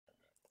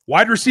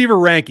Wide receiver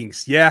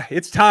rankings. Yeah,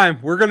 it's time.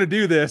 We're going to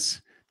do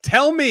this.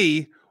 Tell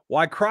me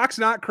why Croc's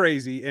not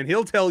crazy, and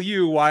he'll tell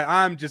you why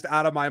I'm just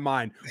out of my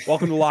mind.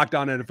 Welcome to Locked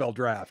On NFL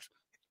Draft.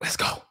 Let's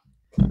go.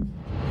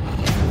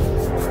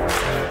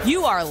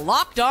 You are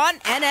Locked On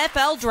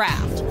NFL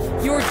Draft,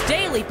 your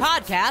daily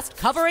podcast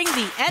covering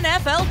the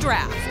NFL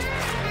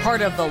Draft.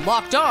 Part of the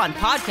Locked On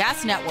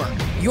Podcast Network,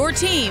 your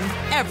team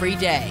every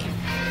day.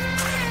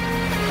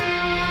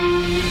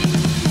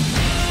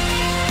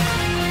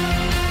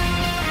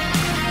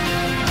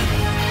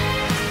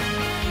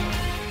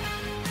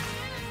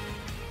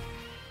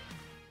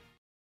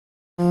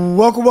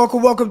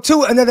 Welcome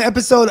to another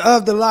episode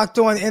of the Locked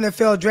On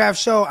NFL Draft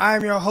Show. I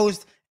am your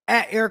host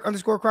at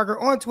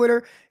Eric_Crocker on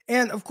Twitter.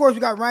 And of course, we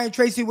got Ryan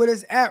Tracy with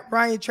us at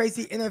Ryan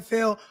Tracy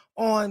NFL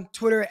on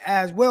Twitter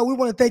as well. We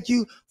want to thank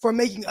you for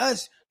making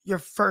us your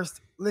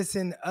first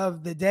listen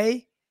of the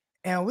day.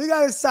 And we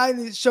got a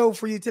exciting show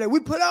for you today. We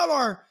put out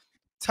our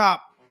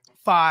top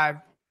 5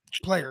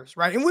 players,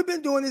 right? And we've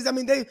been doing this. I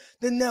mean,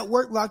 the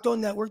network, Locked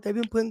On Network, they've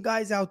been putting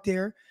guys out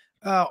there.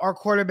 Our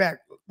quarterback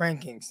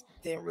rankings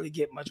didn't really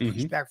get much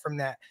pushback from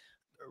that.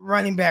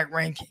 Running back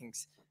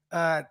rankings,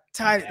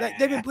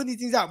 they've been putting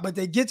these things out, but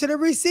they get to the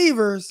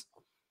receivers,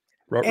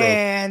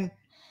 and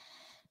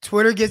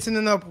Twitter gets in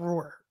an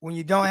uproar when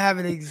you don't have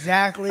it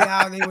exactly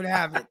how they would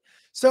have it.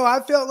 So I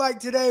felt like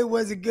today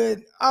was a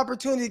good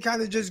opportunity to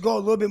kind of just go a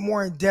little bit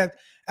more in depth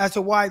as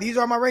to why these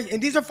are my rankings,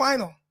 and these are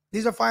final.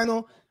 These are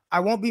final. I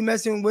won't be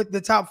messing with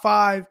the top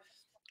 5.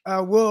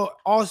 We'll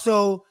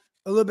also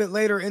a little bit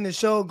later in the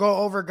show go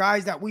over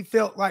guys that we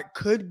felt like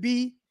could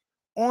be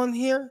on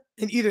here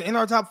and either in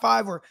our top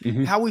 5 or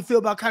how we feel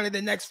about kind of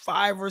the next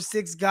 5 or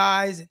 6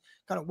 guys and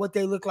kind of what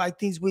they look like,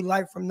 things we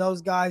like from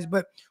those guys.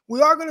 But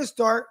we are going to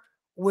start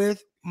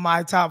with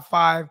my top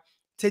 5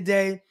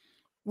 today,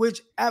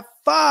 which at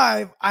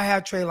 5, I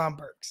have Treylon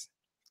Burks.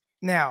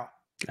 Now,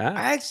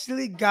 I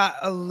actually got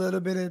a little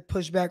bit of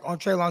pushback on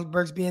Treylon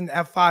Burks being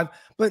at 5,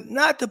 but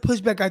not the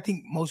pushback I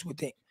think most would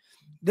think.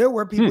 There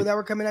were people that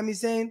were coming at me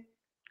saying,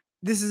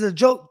 this is a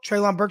joke.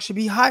 Treylon Burks should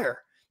be higher.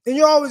 And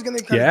you're always going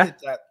to kind of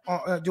get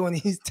that doing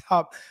these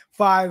top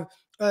 5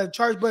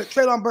 charts. But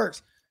Treylon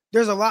Burks,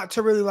 there's a lot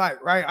to really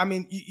like, right? I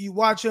mean, you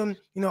watch him,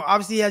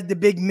 obviously he has the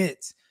big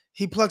mitts.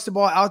 He plucks the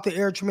ball out the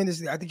air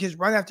tremendously. I think his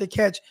run after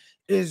catch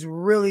is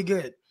really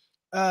good.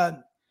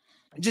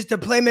 Just the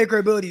playmaker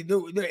ability,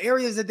 the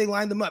areas that they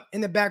lined him up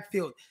in the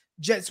backfield,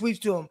 jet sweeps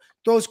to him,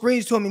 throw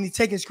screens to him, and he's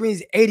taking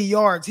screens 80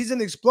 yards. He's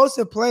an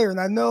explosive player, and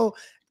I know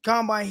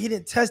Combine, he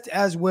didn't test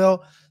as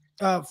well.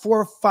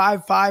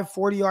 4.55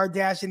 40-yard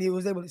dash, and he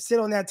was able to sit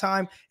on that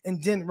time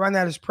and didn't run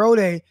at his pro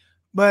day.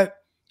 But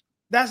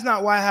that's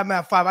not why I have him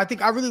at 5. I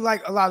think I really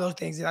like a lot of those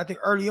things. And I think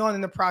early on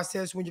in the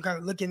process, when you're kind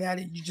of looking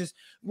at it, you just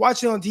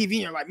watch it on TV and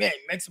you're like, man,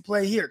 makes a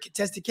play here,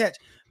 contested catch.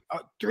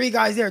 3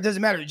 guys there, it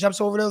doesn't matter. He jumps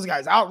over those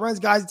guys, outruns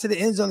guys to the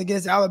end zone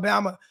against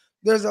Alabama.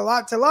 There's a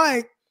lot to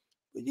like.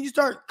 You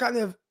start kind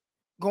of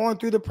going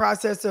through the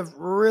process of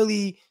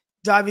really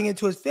diving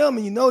into his film,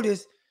 and you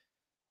notice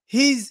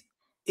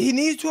he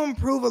needs to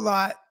improve a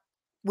lot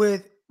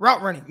with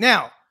route running.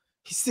 Now,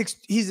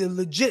 he's a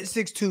legit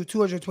 6'2",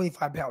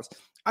 225 pounds.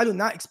 I do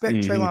not expect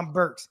Treylon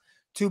Burks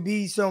to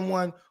be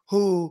someone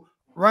who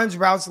runs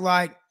routes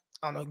like,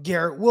 I don't know,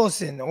 Garrett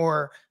Wilson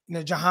or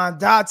Jahan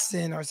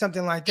Dotson or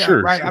something like that,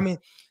 right? Sure. I mean,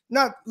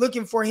 not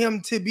looking for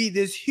him to be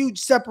this huge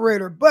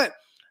separator, but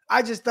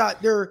I just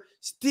thought there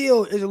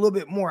still is a little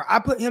bit more. I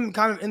put him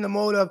kind of in the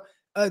mode of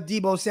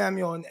Deebo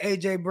Samuel and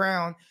A.J.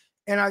 Brown,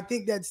 and I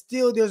think that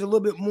still there's a little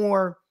bit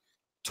more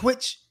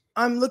twitch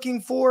I'm looking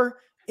for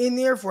in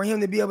there for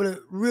him to be able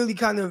to really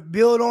kind of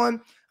build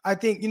on. I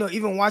think,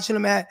 even watching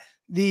him at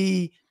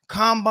the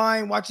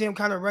combine, watching him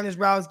kind of run his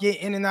routes, get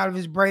in and out of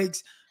his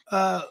breaks,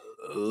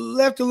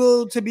 left a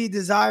little to be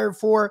desired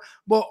for.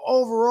 But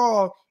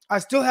overall, I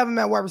still have him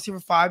at wide receiver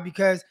 5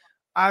 because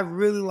I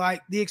really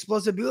like the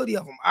explosibility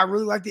of him. I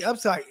really like the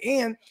upside.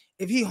 And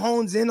if he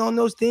hones in on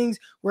those things,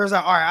 where it's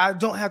like, all right, I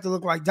don't have to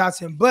look like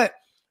Dotson, but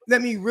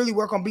let me really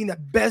work on being the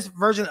best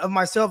version of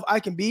myself I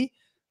can be.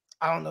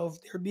 I don't know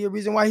if there'd be a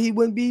reason why he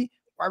wouldn't be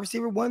wide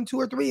receiver 1, 2,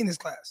 or 3 in this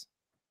class.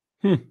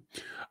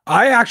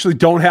 I actually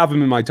don't have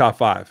him in my top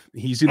 5.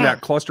 He's in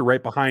that cluster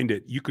right behind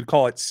it. You could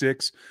call it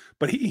 6,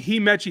 but he,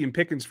 Mechie, and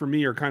Pickens for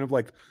me are kind of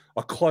like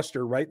a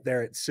cluster right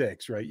there at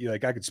 6, right? I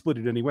could split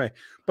it anyway.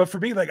 But for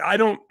me,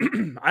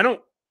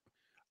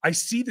 I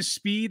see the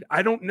speed.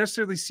 I don't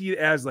necessarily see it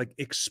as like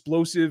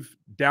explosive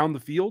down the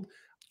field.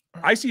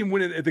 I see him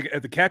winning at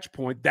the catch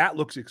point. That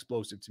looks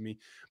explosive to me,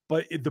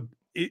 but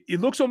it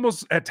looks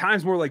almost at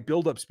times more like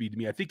build-up speed to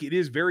me. I think it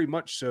is very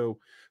much so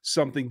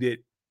something that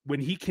when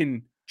he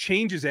can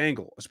change his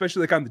angle,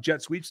 especially like on the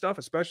jet sweep stuff,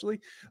 especially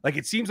like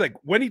it seems like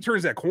when he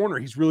turns that corner,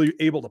 he's really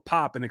able to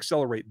pop and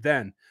accelerate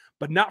then,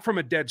 but not from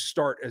a dead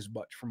start as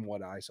much from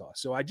what I saw.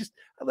 So I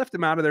left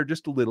him out of there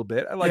just a little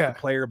bit. I like the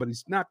player, but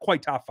he's not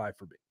quite top 5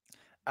 for me.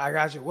 I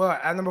got you. Well,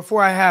 at number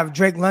 4, I have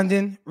Drake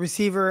London,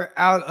 receiver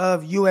out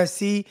of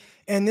USC.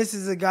 And this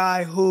is a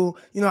guy who,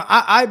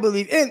 I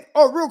believe in.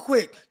 Oh, real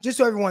quick, just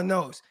so everyone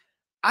knows,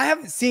 I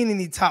haven't seen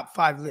any top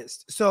 5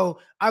 lists. So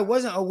I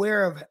wasn't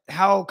aware of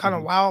how kind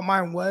of wild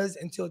mine was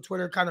until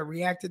Twitter kind of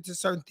reacted to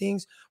certain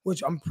things,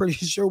 which I'm pretty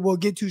sure we'll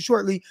get to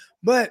shortly.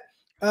 But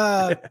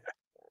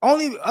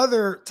only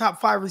other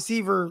top 5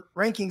 receiver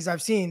rankings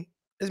I've seen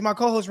is my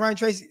co-host Ryan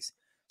Tracy's.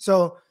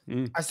 So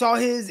I saw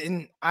his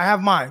and I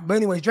have mine. But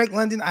anyways, Drake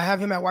London, I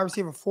have him at wide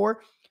receiver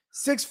 4,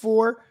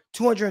 6'4",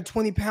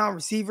 220-pound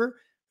receiver,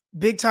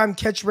 big time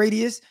catch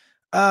radius.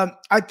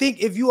 I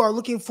think if you are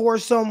looking for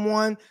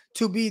someone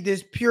to be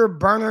this pure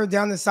burner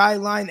down the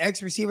sideline,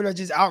 receiver that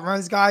just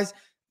outruns guys,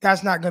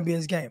 that's not going to be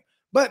his game.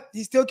 But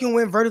he still can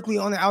win vertically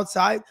on the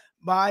outside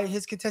by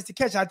his contested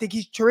catch. I think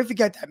he's terrific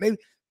at that. Maybe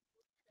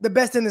the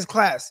best in his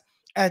class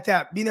at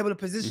that, being able to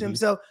position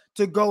himself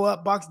to go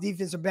up, box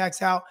defensive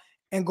backs out,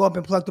 and go up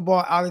and pluck the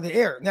ball out of the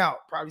air. Now,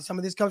 probably some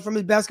of this comes from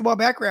his basketball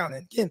background.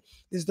 And again,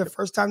 this is the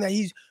first time that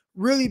he's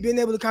really been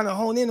able to kind of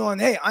hone in on,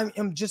 hey,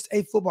 I'm just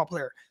a football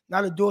player,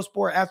 not a dual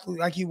sport athlete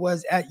like he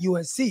was at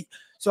USC.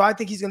 So I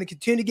think he's going to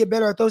continue to get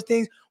better at those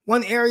things.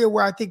 One area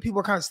where I think people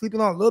are kind of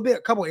sleeping on a little bit,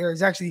 a couple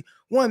areas actually.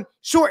 One,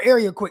 short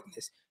area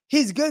quickness.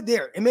 He's good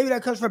there. And maybe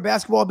that comes from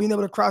basketball, being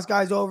able to cross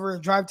guys over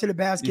and drive to the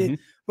basket.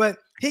 But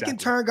he can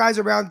turn guys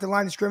around at the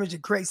line of scrimmage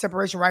and create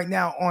separation right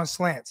now on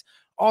slants.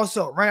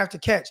 Also, right after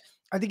catch,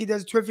 I think he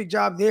does a terrific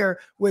job there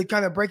with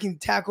kind of breaking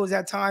tackles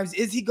at times.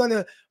 Is he going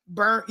to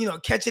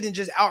catch it and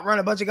just outrun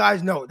a bunch of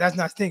guys? No, that's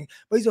not his thing.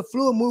 But he's a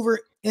fluid mover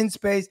in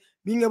space,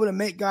 being able to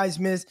make guys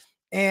miss.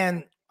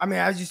 And, I mean,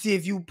 as you see,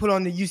 if you put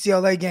on the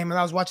UCLA game, and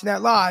I was watching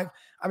that live,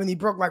 I mean, he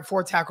broke like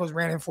 4 tackles,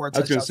 ran in for a touchdown.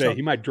 I was going to say,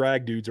 he might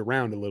drag dudes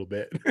around a little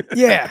bit.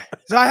 Yeah.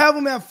 So I have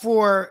him at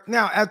 4.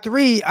 Now, at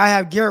 3, I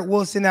have Garrett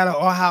Wilson out of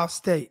Ohio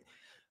State.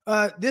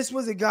 This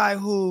was a guy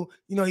who,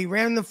 he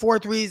ran in the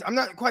 4.3s. I'm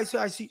not quite sure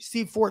I see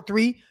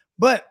 4.3,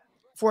 but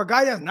for a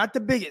guy that's not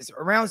the biggest,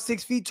 around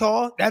 6 feet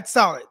tall, that's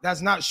solid.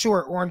 That's not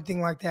short or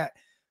anything like that.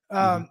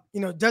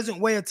 Doesn't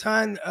weigh a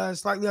ton,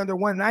 slightly under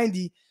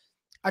 190.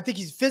 I think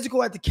he's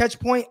physical at the catch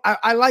point.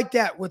 I like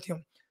that with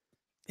him.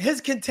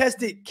 His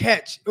contested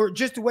catch, or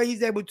just the way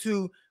he's able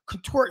to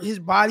contort his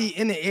body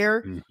in the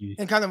air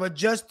and kind of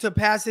adjust to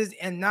passes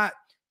and not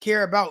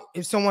care about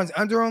if someone's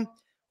under him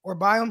or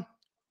by him,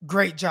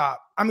 great job.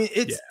 I mean,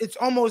 it's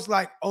almost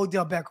like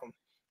Odell Beckham,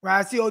 right?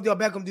 I see Odell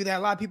Beckham do that.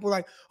 A lot of people are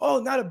like, oh,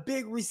 not a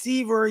big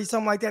receiver or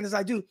something like that. And it's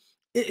like, dude,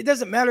 it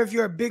doesn't matter if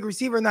you're a big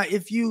receiver or not.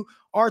 If you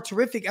are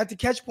terrific at the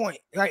catch point,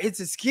 like, it's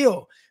a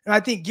skill. And I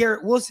think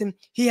Garrett Wilson,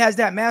 he has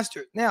that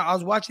mastered. Now, I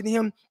was watching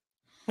him.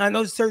 I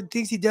know certain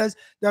things he does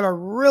that are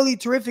really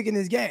terrific in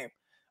his game.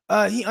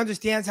 He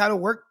understands how to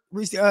work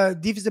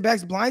defensive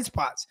backs' blind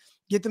spots,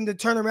 get them to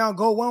turn around,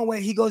 go one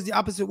way. He goes the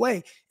opposite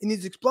way. And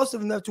he's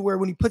explosive enough to where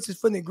when he puts his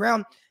foot in the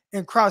ground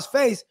and cross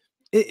face,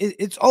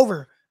 it's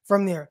over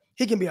from there.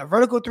 He can be a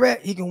vertical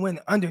threat. He can win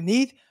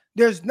underneath.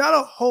 There's not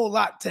a whole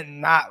lot to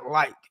not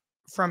like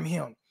from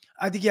him.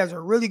 I think he has a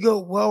really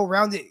good,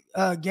 well-rounded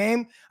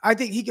game. I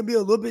think he can be a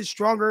little bit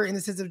stronger in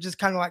the sense of just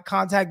kind of like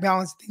contact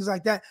balance, things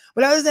like that.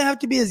 But that doesn't have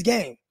to be his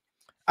game.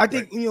 I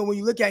think, when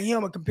you look at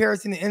him, a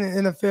comparison in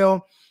the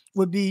NFL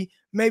would be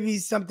maybe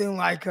something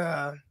like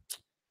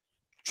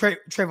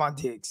Trayvon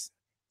Diggs.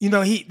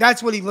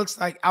 That's what he looks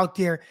like out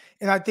there.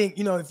 And I think,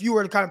 if you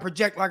were to kind of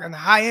project like a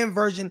high-end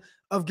version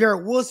of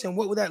Garrett Wilson,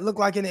 what would that look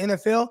like in the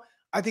NFL?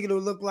 I think it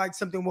would look like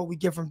something what we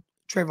get from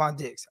Trayvon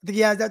Diggs. I think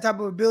he has that type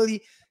of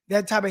ability,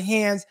 that type of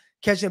hands,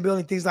 catching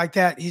ability, things like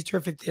that. He's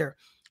terrific there.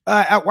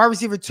 At wide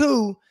receiver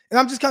 2, and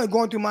I'm just kind of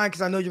going through mine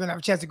because I know you're going to have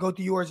a chance to go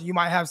through yours, and you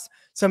might have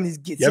some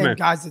of these same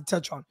guys to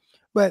touch on.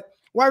 But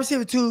wide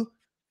receiver 2,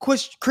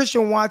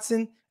 Christian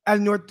Watson out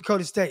of North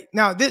Dakota State.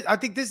 Now, I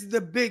think this is the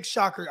big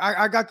shocker.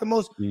 I got the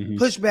most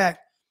pushback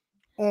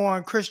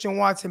on Christian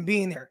Watson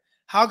being there.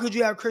 How could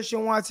you have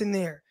Christian Watson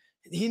there?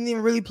 He didn't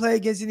even really play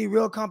against any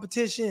real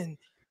competition.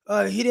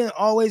 He didn't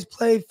always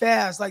play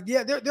fast. Like,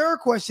 yeah, there are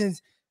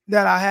questions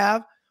that I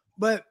have,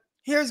 but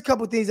here's a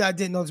couple of things that I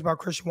didn't notice about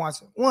Christian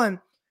Watson. One,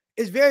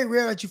 it's very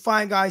rare that you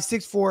find guys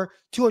 6'4",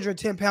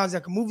 210 pounds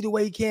that can move the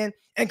way he can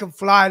and can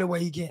fly the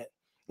way he can.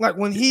 Like,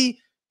 when he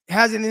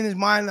has it in his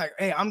mind, like,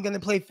 hey, I'm going to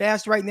play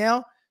fast right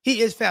now, he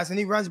is fast, and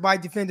he runs by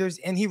defenders,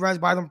 and he runs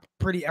by them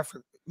pretty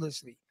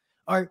effortlessly.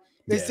 All right.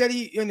 They said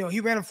he ran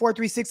a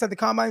 4.36 at the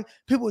combine.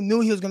 People knew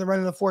he was going to run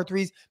in the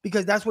 4.3s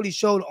because that's what he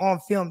showed on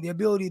film, the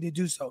ability to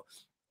do so.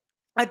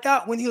 I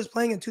thought when he was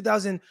playing in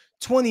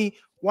 2020,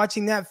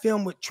 watching that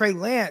film with Trey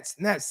Lance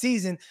in that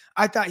season,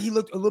 I thought he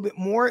looked a little bit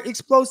more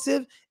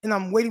explosive, and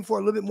I'm waiting for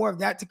a little bit more of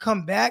that to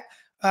come back.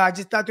 I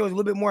just thought there was a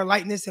little bit more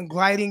lightness and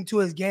gliding to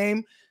his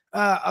game.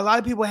 A lot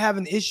of people have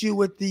an issue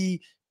with the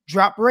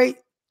drop rate.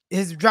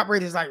 His drop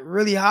rate is like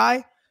really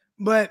high,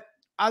 but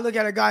I look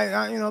at a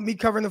guy, me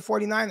covering the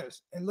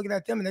 49ers and looking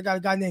at them, and they got a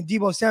guy named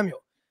Deebo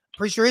Samuel.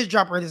 Pretty sure his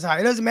drop rate is high.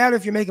 It doesn't matter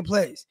if you're making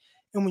plays.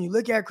 And when you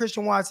look at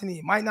Christian Watson,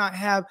 he might not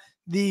have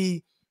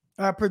the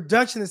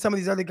production of some of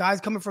these other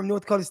guys coming from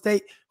North Dakota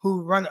State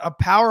who run a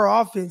power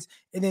offense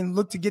and then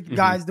look to get the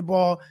guys the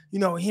ball,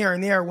 here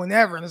and there,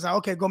 whenever. And it's like,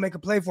 okay, go make a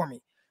play for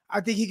me.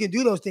 I think he can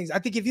do those things. I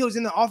think if he was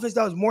in the offense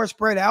that was more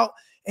spread out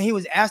and he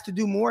was asked to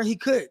do more, he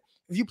could.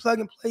 If you plug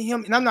and play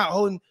him, and I'm not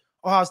holding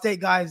Ohio State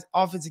guys'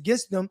 offense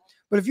against them.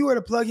 But if you were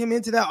to plug him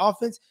into that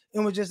offense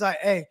and was just like,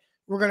 hey,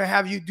 we're going to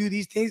have you do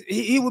these things,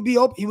 he would be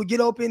open. He would get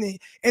open.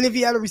 And if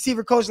he had a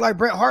receiver coach like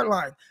Brett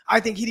Hartline, I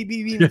think he'd be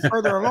even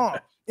further along.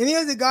 And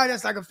here's a guy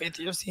that's like a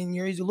fifth-year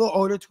senior. He's a little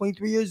older,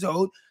 23 years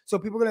old. So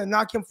people are going to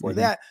knock him for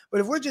that.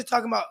 But if we're just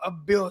talking about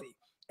ability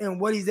and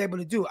what he's able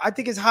to do, I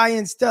think it's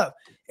high-end stuff.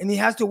 And he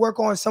has to work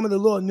on some of the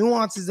little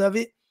nuances of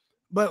it.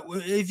 But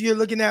if you're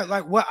looking at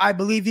like what I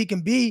believe he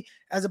can be,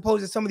 as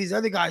opposed to some of these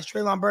other guys,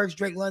 Treylon Burks,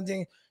 Drake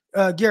London,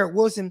 Garrett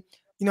Wilson,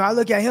 I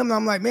look at him and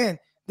I'm like, man,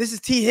 this is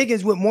T.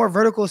 Higgins with more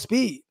vertical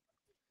speed.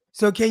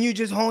 So can you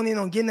just hone in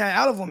on getting that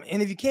out of him?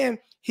 And if you can,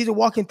 he's a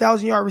walking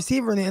 1,000-yard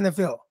receiver in the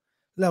NFL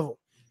level.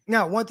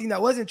 Now, one thing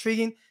that was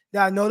intriguing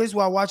that I noticed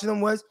while watching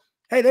them was,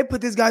 hey, they put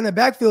this guy in the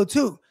backfield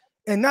too.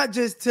 And not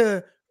just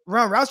to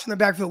run routes from the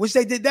backfield, which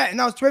they did that, and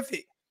that was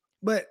terrific.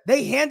 But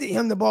they handed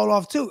him the ball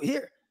off too.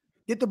 Here,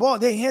 get the ball.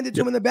 They handed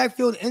to him in the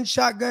backfield in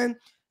shotgun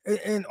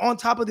and on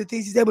top of the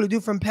things he's able to do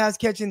from pass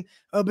catching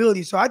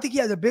ability. So I think he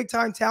has a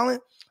big-time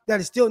talent that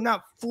is still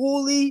not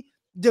fully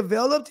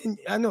developed. And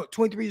I know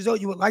 23 years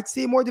old, you would like to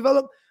see it more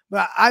developed.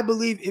 But I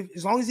believe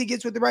as long as he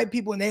gets with the right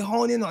people and they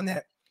hone in on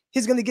that,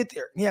 he's going to get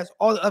there. He has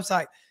all the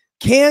upside.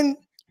 Can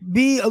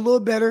be a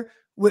little better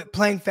with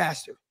playing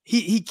faster.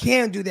 He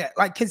can do that,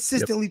 like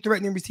consistently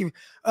threatening receiver.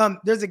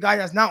 There's a guy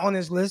that's not on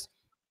this list,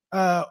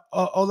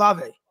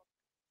 Olave.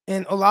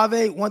 And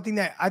Olave, one thing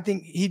that I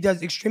think he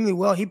does extremely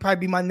well, he'd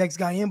probably be my next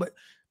guy in, but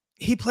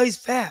he plays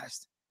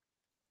fast.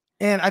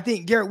 And I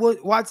think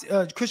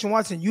Christian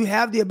Watson, you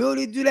have the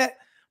ability to do that,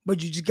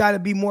 but you just got to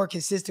be more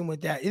consistent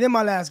with that. And then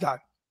my last guy,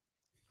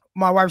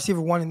 my wide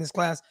receiver one in this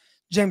class,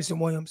 Jameson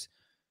Williams.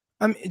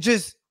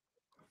 Just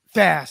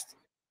fast,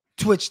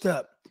 twitched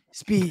up,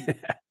 speed,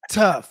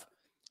 tough,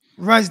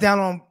 runs down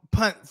on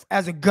punt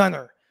as a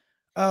gunner.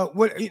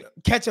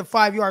 Catch a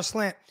 5-yard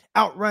slant,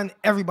 outrun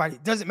everybody.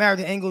 Doesn't matter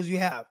the angles you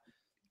have.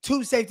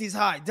 2 safeties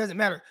high, doesn't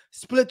matter.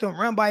 Split them,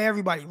 run by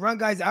everybody, run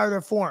guys out of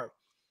their form.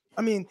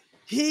 I mean,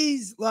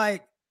 he's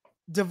like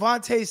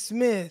Devontae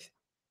Smith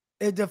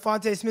if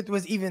Devontae Smith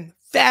was even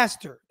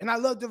faster. And I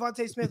love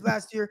Devontae Smith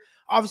last year.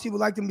 Obviously, would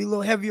like him to be a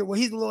little heavier. Well,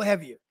 he's a little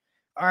heavier.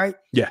 All right.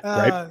 Yeah.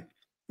 Right.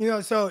 He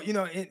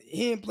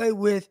didn't play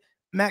with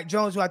Mac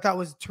Jones, who I thought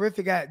was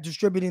terrific at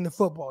distributing the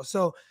football.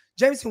 So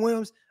Jameson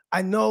Williams,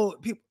 I know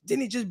people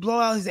didn't he just blow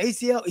out his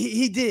ACL?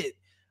 He did.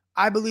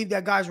 I believe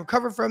that guys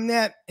recover from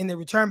that and they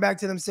return back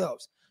to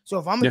themselves. So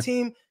if I'm a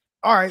team,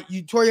 all right,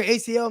 you tore your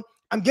ACL,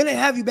 I'm going to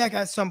have you back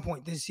at some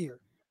point this year.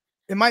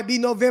 It might be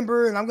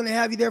November, and I'm going to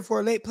have you there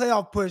for a late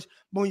playoff push.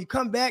 But when you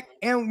come back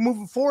and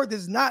moving forward, this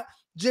is not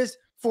just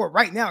for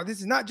right now. This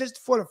is not just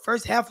for the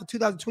first half of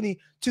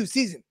 2022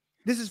 season.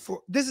 This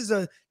is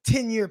a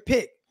 10-year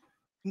pick.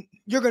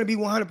 You're going to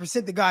be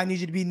 100% the guy I need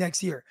you to be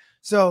next year.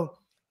 So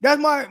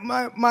that's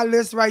my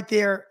list right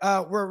there.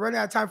 We're running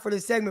out of time for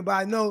this segment, but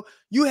I know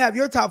you have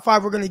your top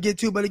 5 we're going to get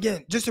to. But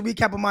again, just to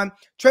recap of mine,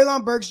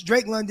 Treylon Burks,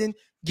 Drake London,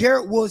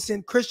 Garrett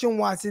Wilson, Christian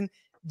Watson,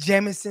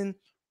 Jameson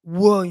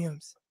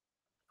Williams.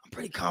 I'm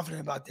pretty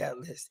confident about that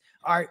list.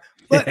 All right.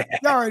 But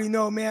you already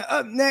know, man.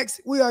 Up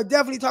next, we are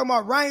definitely talking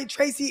about Ryan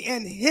Tracy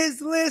and his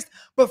list.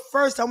 But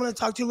first, I want to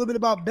talk to you a little bit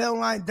about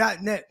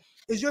BetOnline.net.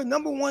 It's your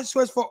number one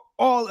source for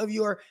all of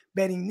your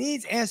betting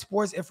needs and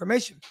sports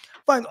information.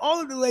 Find all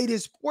of the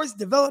latest sports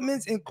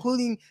developments,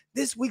 including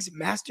this week's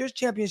Masters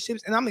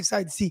Championships. And I'm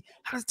excited to see,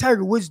 how does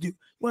Tiger Woods do? You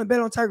want to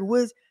bet on Tiger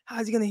Woods?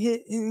 How's he going to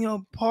hit,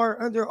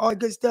 par, under, all that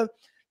good stuff?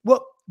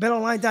 Well,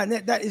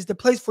 BetOnline.net, that is the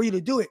place for you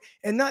to do it.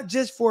 And not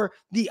just for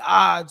the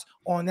odds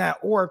on that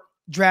or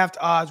draft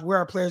odds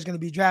where a player is going to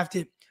be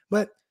drafted,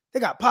 but they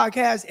got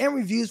podcasts and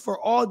reviews for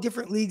all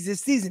different leagues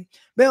this season.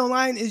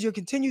 BetOnline is your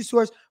continued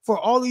source for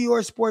all of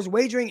your sports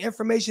wagering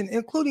information,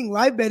 including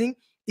live betting,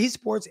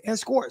 esports, and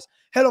scores.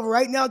 Head over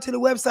right now to the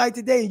website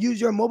today and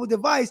use your mobile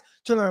device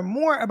to learn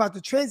more about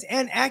the trends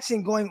and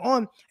action going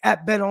on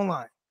at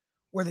BetOnline,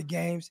 where the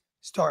games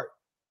start.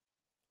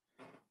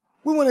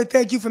 We want to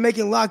thank you for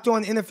making Locked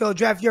On NFL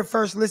Draft your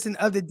first listen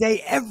of the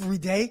day every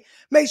day.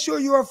 Make sure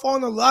you are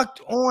following the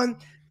Locked On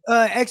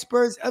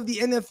experts of the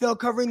NFL,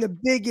 covering the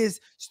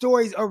biggest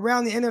stories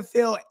around the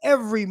NFL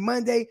every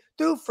Monday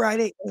through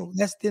Friday in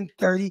less than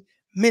 30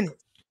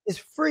 minutes. It's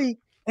free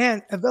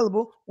and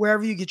available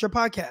wherever you get your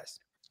podcasts.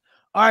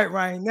 All right,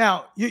 Ryan.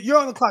 Now you're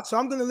on the clock, so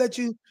I'm going to let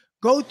you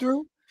go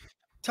through,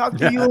 talk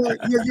to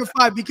your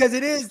 5, because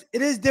it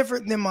is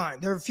different than mine.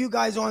 There are a few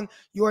guys on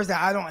yours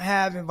that I don't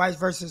have, and vice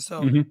versa.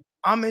 So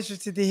I'm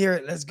interested to hear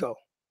it. Let's go.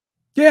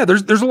 Yeah,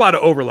 there's a lot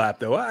of overlap,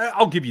 though.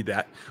 I'll give you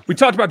that. We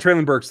talked about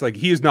Treylon Burks. Like,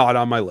 he is not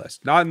on my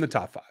list, not in the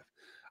top 5.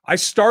 I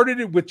started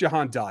it with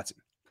Jahan Dotson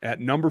at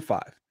number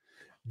 5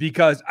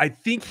 because I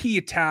think he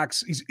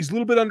attacks. He's a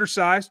little bit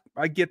undersized.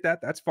 I get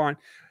that. That's fine.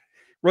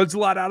 Runs a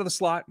lot out of the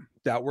slot.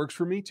 That works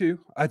for me, too.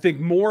 I think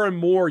more and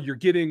more you're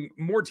getting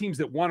more teams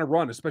that want to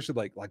run,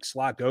 especially like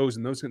slot goes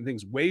and those kind of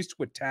things, ways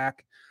to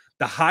attack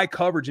the high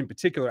coverage in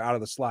particular out of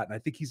the slot. And I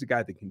think he's a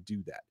guy that can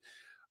do that.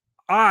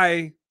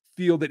 I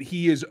feel that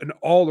he is an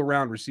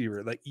all-around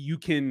receiver. Like you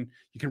can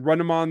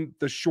run him on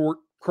the short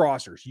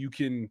crossers. You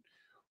can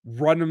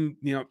run him,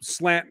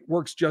 slant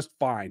works just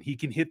fine. He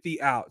can hit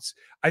the outs.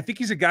 I think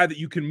he's a guy that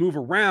you can move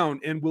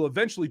around and will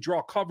eventually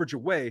draw coverage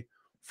away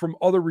from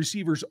other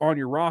receivers on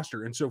your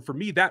roster. And so for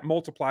me, that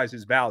multiplies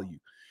his value,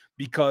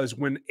 because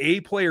when a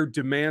player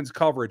demands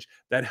coverage,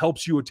 that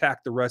helps you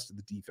attack the rest of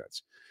the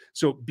defense.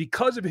 So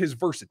because of his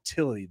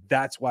versatility,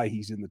 that's why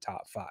he's in the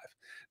top 5.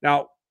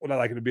 Now, would I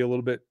like him to be a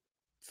little bit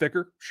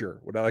thicker? Sure.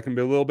 Would I like him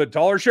to be a little bit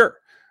taller? Sure.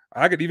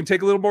 I could even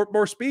take a little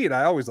more speed.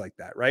 I always like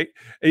that, right?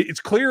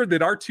 It's clear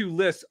that our 2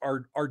 lists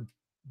are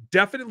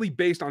definitely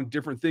based on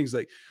different things.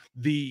 Like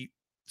the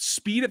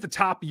speed at the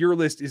top of your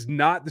list is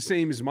not the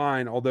same as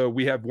mine, although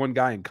we have one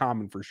guy in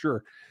common for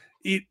sure.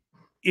 It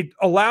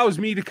allows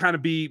me to kind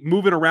of be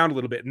moving around a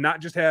little bit and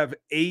not just have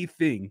a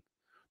thing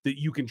that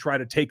you can try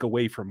to take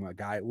away from a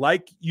guy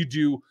like you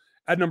do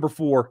at number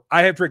 4.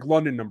 I have Drake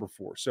London number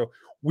 4. So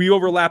we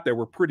overlap there.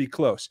 We're pretty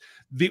close.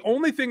 The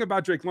only thing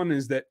about Drake London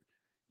is that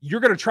you're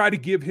going to try to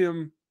give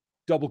him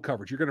double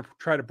coverage. You're going to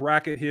try to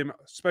bracket him,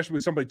 especially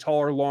with somebody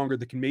taller, longer,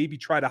 that can maybe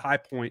try to high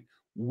point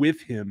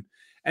with him.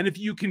 And if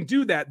you can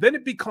do that, then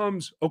it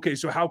becomes, okay,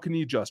 so how can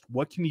he adjust?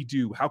 What can he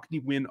do? How can he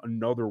win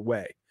another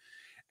way?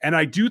 And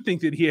I do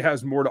think that he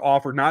has more to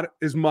offer, not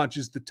as much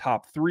as the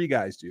top 3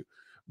 guys do.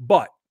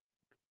 But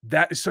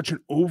that is such an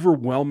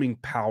overwhelming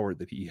power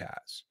that he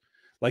has.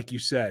 Like you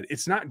said,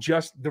 it's not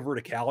just the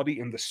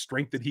verticality and the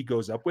strength that he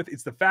goes up with.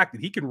 It's the fact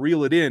that he can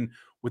reel it in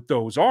with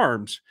those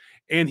arms.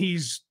 And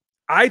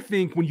I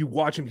think when you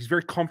watch him, he's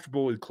very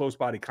comfortable with close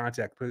body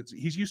contact, but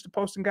he's used to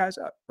posting guys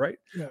up, right?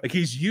 Yeah. Like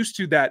he's used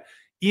to that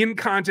in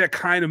contact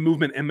kind of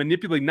movement and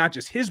manipulating not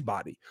just his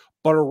body,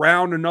 but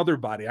around another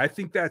body. I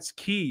think that's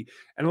key.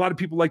 And a lot of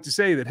people like to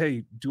say that,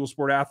 hey, dual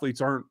sport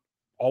athletes aren't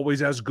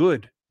always as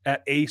good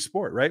at a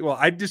sport, right? Well,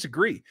 I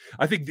disagree.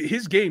 I think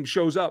his game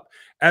shows up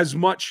as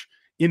much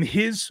in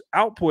his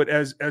output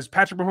as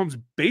Patrick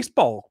Mahomes'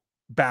 baseball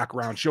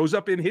background shows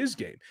up in his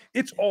game.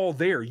 It's all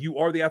there. You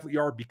are the athlete you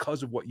are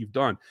because of what you've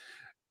done.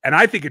 And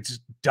I think it's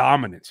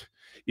dominant.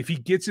 If he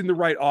gets in the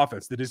right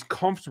offense that is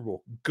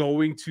comfortable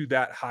going to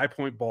that high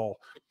point ball,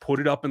 put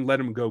it up and let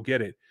him go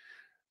get it.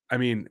 I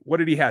mean, what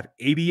did he have?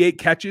 88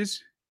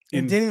 catches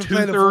in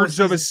 2/3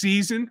 of a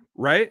season,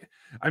 right?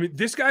 I mean,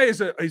 this guy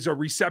is a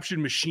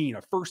reception machine,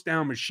 a first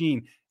down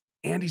machine,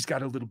 and he's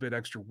got a little bit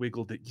extra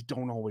wiggle that you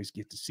don't always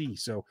get to see.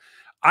 So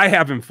I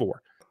have him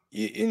 4.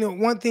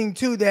 One thing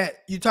too that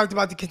you talked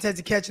about, the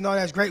contested catch and all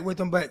that's great with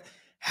him, but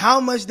how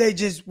much they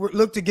just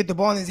look to get the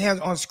ball in his hands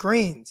on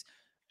screens.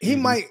 He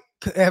might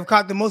have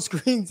caught the most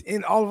screens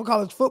in all of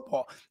college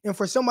football. And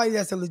for somebody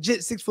that's a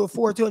legit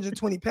 6'4",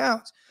 220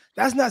 pounds,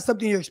 that's not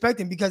something you're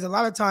expecting, because a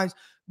lot of times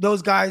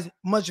those guys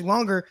much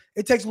longer,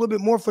 it takes a little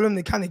bit more for them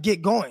to kind of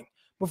get going.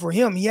 But for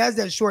him, he has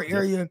that short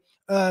area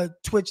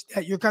twitch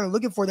that you're kind of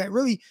looking for, that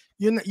really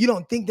you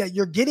don't think that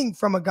you're getting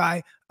from a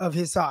guy of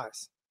his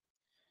size.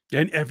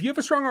 And if you have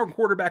a strong arm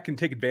quarterback, can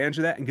take advantage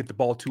of that and get the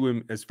ball to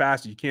him as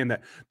fast as you can,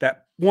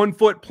 that 1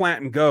 foot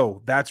plant and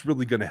go, that's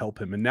really going to help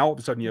him. And now all of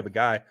a sudden you have a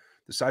guy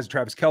the size of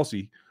Travis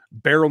Kelce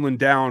barreling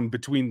down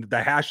between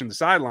the hash and the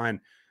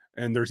sideline,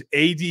 and there's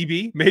a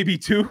DB, maybe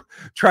 2,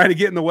 trying to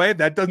get in the way.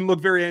 That doesn't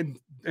look very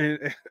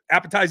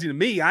appetizing to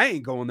me. I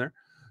ain't going there.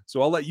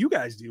 So I'll let you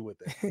guys deal with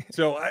it.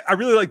 So I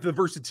really like the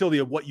versatility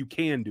of what you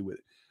can do with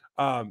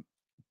it.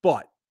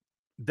 But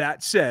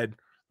that said,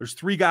 there's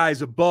 3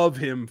 guys above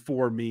him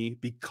for me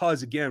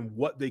because, again,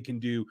 what they can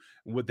do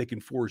and what they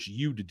can force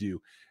you to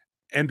do.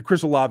 And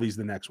Chris Olave is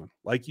the next one.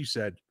 Like you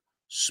said,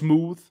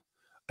 smooth,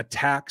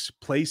 attacks,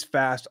 plays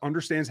fast,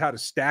 understands how to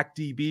stack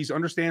DBs,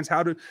 understands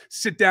how to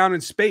sit down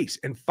in space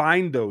and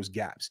find those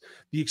gaps.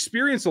 The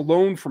experience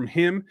alone from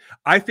him,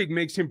 I think,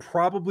 makes him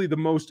probably the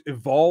most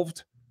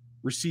evolved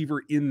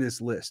receiver in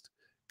this list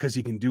because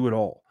he can do it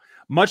all.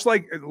 Much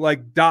like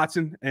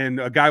Dotson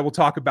and a guy we'll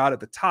talk about at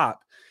the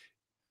top,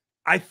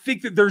 I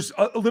think that there's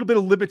a little bit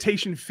of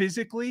limitation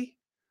physically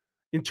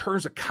in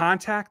terms of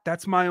contact.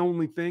 That's my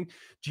only thing.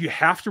 Do you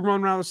have to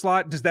run around the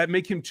slot? Does that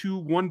make him too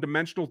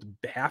one-dimensional to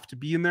have to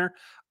be in there?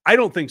 I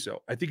don't think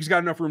so. I think he's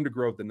got enough room to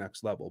grow at the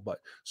next level, but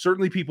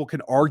certainly people can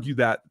argue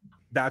that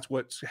that's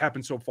what's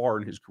happened so far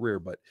in his career.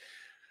 But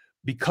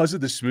because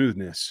of the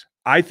smoothness,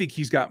 I think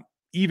he's got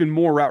even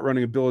more route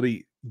running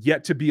ability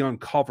yet to be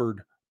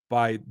uncovered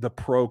by the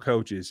pro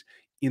coaches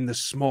in the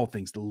small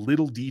things, the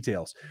little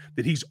details,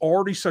 that he's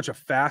already such a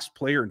fast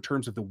player in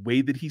terms of the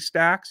way that he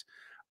stacks.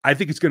 I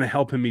think it's going to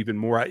help him even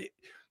more.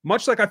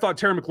 Much like I thought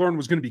Terry McLaurin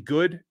was going to be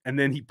good, and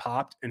then he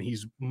popped, and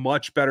he's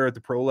much better at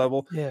the pro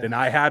level than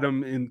I had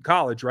him in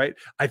college, right?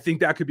 I think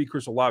that could be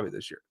Chris Olave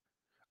this year.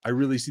 I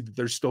really see that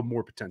there's still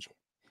more potential.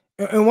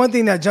 And one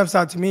thing that jumps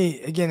out to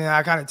me, again, and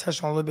I kind of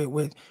touched on a little bit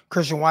with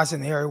Christian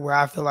Watson here, where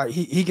I feel like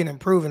he can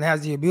improve and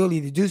has the ability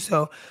to do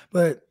so.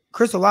 But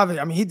Chris Olave,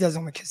 I mean, he does it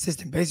on a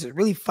consistent basis,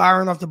 really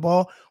firing off the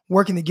ball,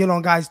 working to get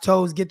on guys'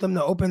 toes, get them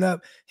to open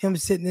up, him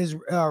sitting his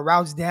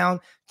routes down.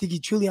 I think he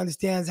truly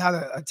understands how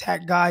to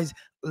attack guys'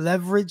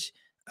 leverage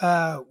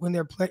when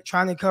they're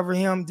trying to cover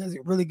him. Does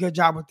a really good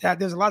job with that.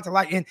 There's a lot to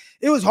like. And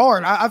it was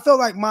hard. I felt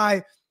like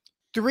my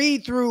 3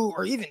 through,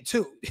 or even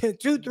 2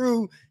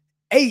 through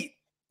 8,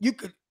 you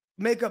could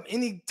make up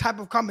any type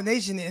of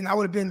combination, and I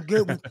would have been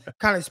good with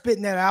kind of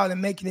spitting that out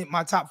and making it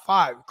my top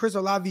 5. Chris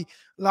Olave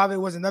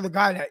was another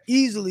guy that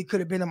easily could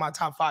have been in my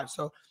top 5.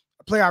 So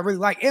a player I really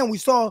like. And we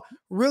saw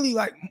really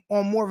like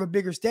on more of a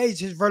bigger stage,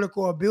 his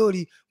vertical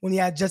ability when he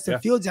had Justin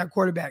Fields at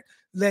quarterback,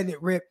 letting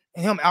it rip,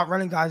 and him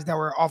outrunning guys that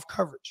were off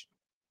coverage.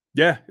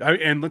 Yeah.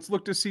 And let's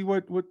look to see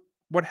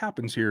what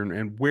happens here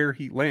and where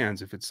he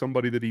lands. If it's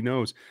somebody that he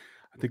knows,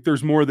 I think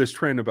there's more of this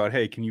trend about,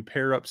 hey, can you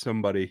pair up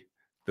somebody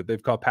that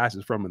they've caught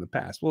passes from in the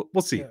past? Well,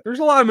 we'll see. Yeah. There's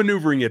a lot of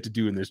maneuvering yet to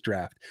do in this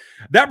draft.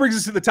 That brings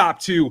us to the top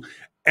 2.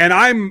 And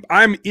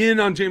I'm in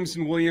on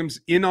Jameson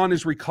Williams, in on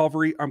his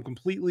recovery. I'm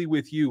completely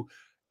with you.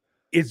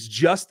 It's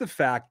just the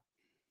fact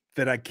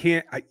that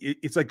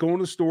it's like going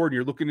to the store and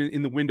you're looking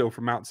in the window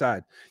from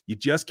outside. You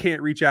just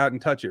can't reach out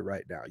and touch it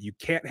right now. You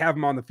can't have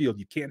him on the field.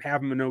 You can't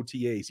have him in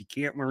OTAs. You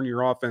can't learn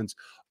your offense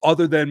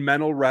other than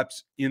mental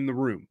reps in the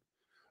room.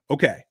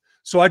 Okay.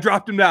 So I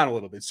dropped him down a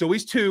little bit. So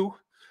he's 2.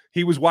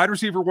 He was wide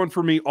receiver 1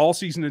 for me all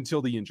season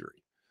until the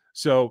injury.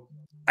 So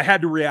I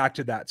had to react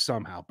to that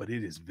somehow, but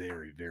it is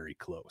very, very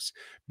close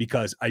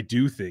because I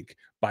do think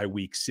by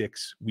week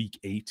 6, week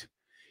 8,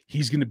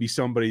 he's going to be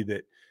somebody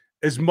that,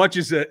 as much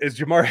as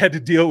Jamar had to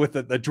deal with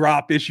the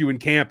drop issue in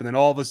camp, and then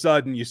all of a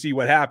sudden you see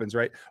what happens,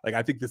 right? Like,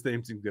 I think the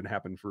same thing's going to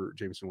happen for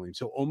Jameson Williams.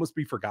 He'll almost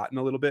be forgotten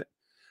a little bit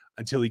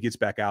until he gets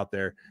back out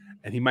there,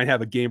 and he might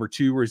have a game or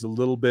 2 where he's a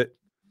little bit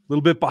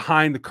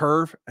behind the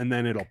curve, and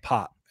then it'll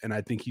pop. And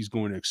I think he's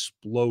going to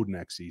explode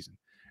next season.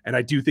 And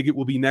I do think it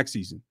will be next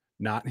season,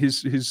 not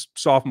his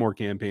sophomore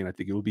campaign. I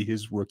think it will be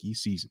his rookie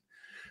season.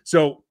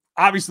 So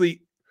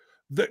obviously,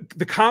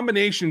 the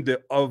combination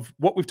of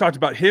what we've talked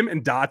about, him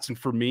and Dotson,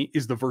 for me,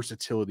 is the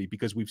versatility,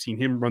 because we've seen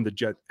him run the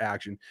jet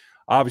action.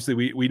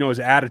 Obviously, we know his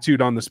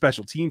attitude on the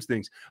special teams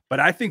things,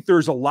 but I think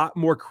there's a lot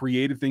more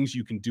creative things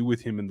you can do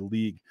with him in the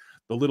league.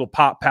 The little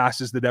pop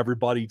passes that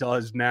everybody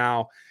does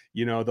now,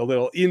 the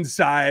little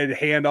inside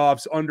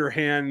handoffs,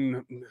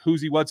 underhand,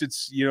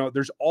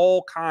 there's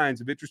all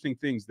kinds of interesting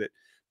things that,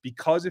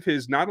 because of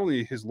not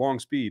only his long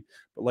speed,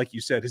 but like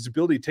you said, his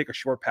ability to take a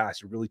short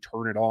pass and really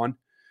turn it on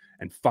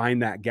and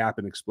find that gap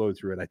and explode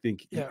through it. I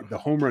think the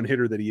home run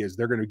hitter that he is,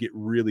 they're going to get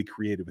really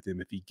creative with him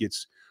if he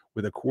gets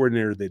with a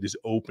coordinator that is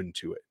open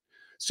to it.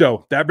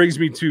 So that brings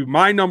me to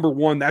my number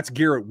 1. That's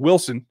Garrett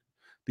Wilson,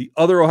 the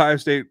other Ohio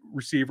State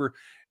receiver.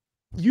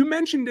 You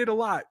mentioned it a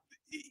lot.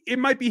 It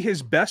might be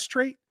his best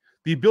trait,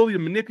 the ability to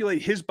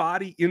manipulate his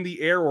body in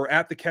the air or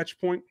at the catch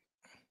point,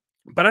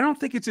 but I don't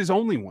think it's his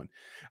only one.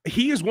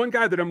 He is one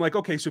guy that I'm like,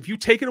 okay, so if you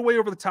take it away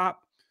over the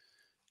top,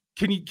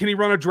 can he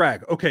run a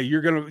drag? Okay,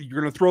 you're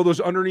gonna throw those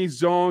underneath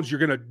zones. You're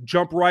gonna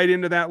jump right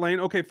into that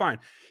lane. Okay, fine.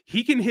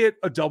 He can hit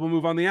a double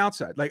move on the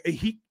outside.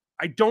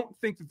 I don't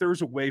think that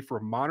there's a way for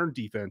a modern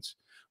defense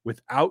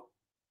without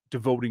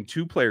devoting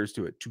 2 players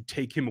to it to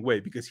take him away,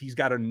 because he's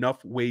got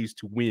enough ways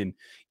to win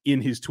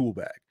in his tool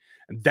bag.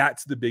 And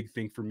that's the big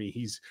thing for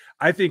me.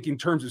 I think in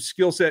terms of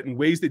skill set and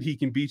ways that he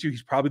can beat you,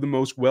 he's probably the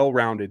most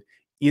well-rounded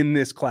in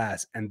this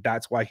class. And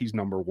that's why he's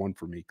number 1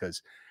 for me,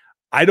 because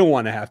I don't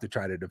want to have to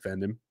try to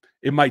defend him.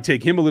 It might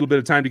take him a little bit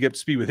of time to get up to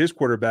speed with his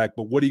quarterback,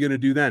 but what are you going to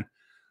do then?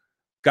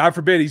 God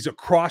forbid he's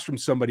across from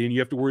somebody and you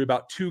have to worry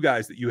about 2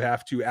 guys that you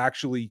have to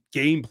actually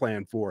game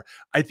plan for.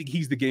 I think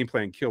he's the game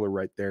plan killer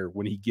right there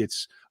when he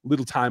gets a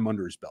little time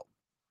under his belt.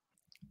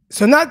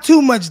 So not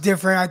too much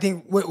different, I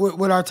think,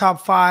 with our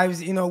top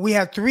 5s. We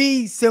have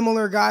 3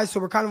 similar guys,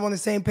 so we're kind of on the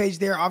same page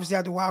there. Obviously, I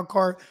have the wild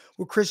card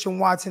with Christian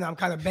Watson. I'm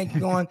kind of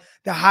banking on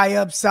the high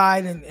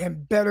upside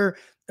and better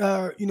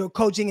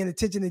coaching and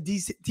attention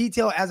to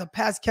detail as a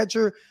pass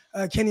catcher.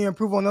 Can you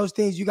improve on those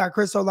things? You got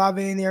Chris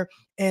Olave in there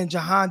and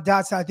Jahan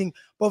Dotson. I think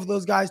both of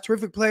those guys,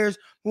 terrific players.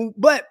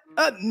 But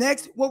up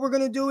next, what we're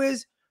going to do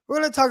is we're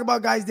going to talk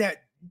about guys that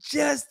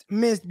just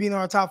missed being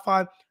on our top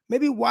 5,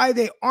 maybe why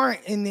they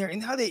aren't in there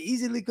and how they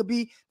easily could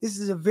be. This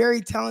is a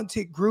very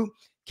talented group.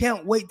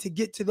 Can't wait to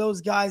get to those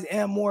guys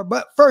and more.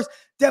 But first,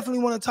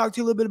 definitely want to talk to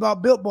you a little bit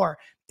about Built Bar.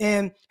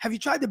 And have you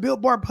tried the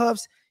Built Bar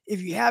Puffs?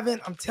 If you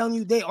haven't, I'm telling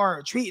you, they are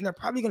a treat, and they're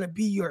probably going to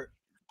be your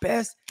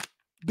best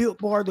Built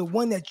Bar, the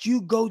one that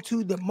you go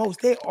to the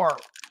most. They are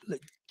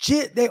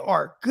legit. They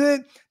are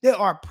good. They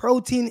are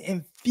protein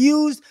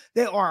infused.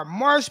 They are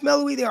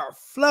marshmallowy. They are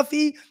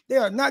fluffy. They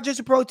are not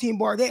just a protein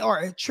bar. They are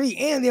a treat,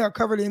 and they are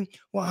covered in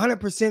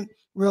 100%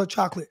 real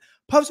chocolate.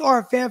 Puffs are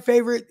a fan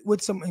favorite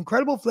with some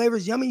incredible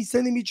flavors: yummy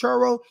cinnamon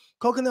churro,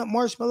 coconut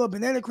marshmallow,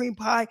 banana cream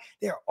pie.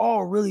 They're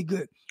all really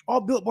good. All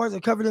Built Bars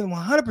are covered in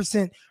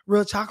 100%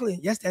 real chocolate.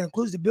 And yes, that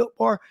includes the Built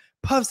Bar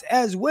Puffs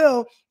as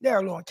well. They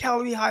are low in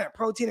calorie, high in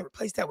protein, and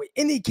replace that with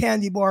any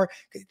candy bar,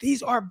 because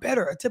these are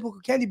better. A typical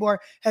candy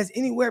bar has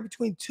anywhere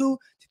between 200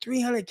 to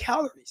 300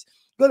 calories.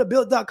 Go to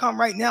Built.com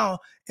right now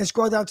and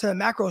scroll down to the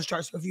macros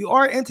chart. So if you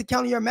are into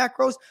counting your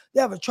macros,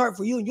 they have a chart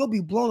for you, and you'll be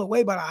blown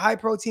away by the high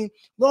protein,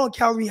 low in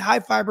calorie,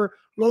 high fiber,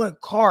 low in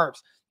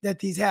carbs that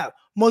these have.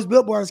 Most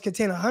Built Bars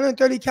contain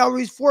 130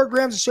 calories, 4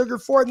 grams of sugar,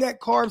 4 net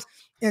carbs,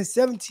 and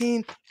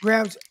 17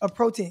 grams of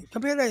protein.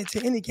 Compare that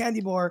to any candy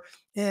bar.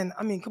 And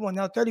come on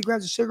now, 30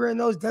 grams of sugar in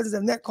those, dozens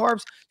of net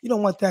carbs. You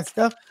don't want that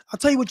stuff. I'll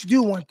tell you what you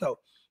do want, though.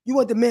 You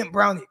want the mint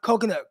brownie,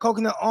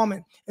 coconut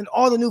almond, and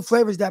all the new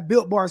flavors that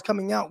Built Bar is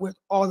coming out with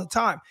all the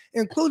time,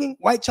 including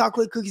white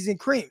chocolate cookies and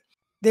cream.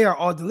 They are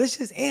all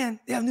delicious, and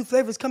they have new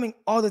flavors coming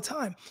all the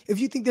time. If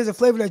you think there's a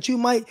flavor that you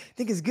might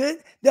think is good,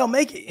 they'll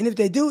make it. And if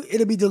they do,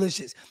 it'll be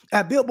delicious.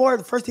 At Built Bar,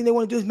 the first thing they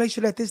want to do is make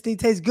sure that this thing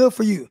tastes good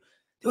for you.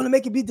 They want to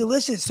make it be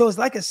delicious, so it's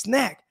like a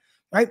snack,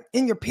 right?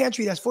 In your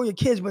pantry, that's for your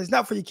kids, but it's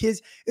not for your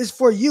kids. It's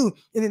for you.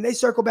 And then they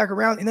circle back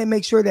around, and they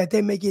make sure that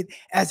they make it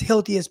as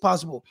healthy as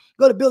possible.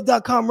 Go to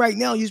Built.com right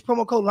now. Use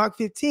promo code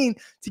LOCK15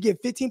 to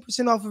get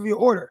 15% off of your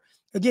order.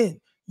 Again,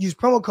 use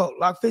promo code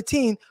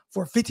LOCK15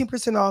 for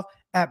 15% off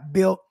at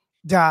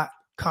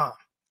Built.com.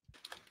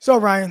 So,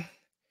 Ryan,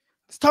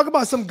 let's talk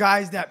about some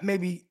guys that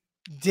maybe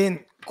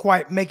didn't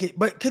quite make it,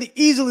 but could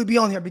easily be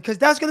on here, because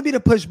that's going to be the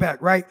pushback,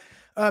 right?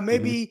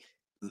 Maybe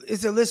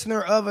it's a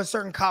listener of a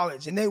certain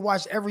college, and they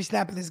watch every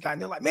snap of this guy,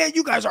 and they're like, man,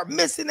 you guys are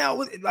missing out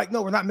with it. Like,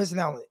 no, we're not missing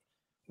out on it.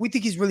 We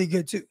think he's really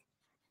good, too.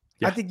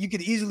 Yeah. I think you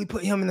could easily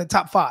put him in the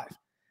top 5.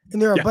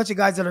 And there are a bunch of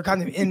guys that are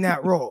kind of in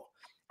that role.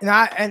 And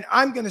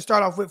I'm going to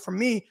start off with, for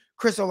me,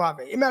 Chris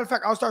Olave. As a matter of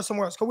fact, I'll start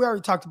somewhere else, because we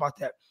already talked about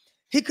that.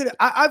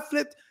 I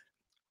flipped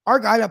our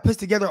guy that puts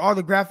together all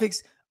the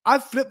graphics. I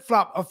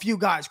flip-flop a few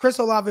guys. Chris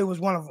Olave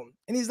was one of them.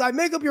 And he's like,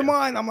 make up your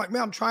mind. I'm like,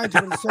 man, I'm trying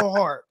to, but it's so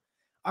hard.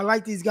 I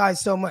like these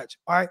guys so much.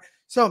 All right.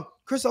 So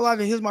Chris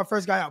Olave, here's my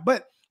first guy out.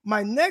 But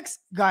my next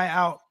guy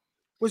out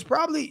was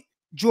probably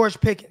George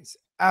Pickens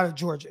out of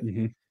Georgia.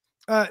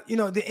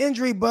 The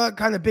injury bug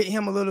kind of bit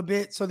him a little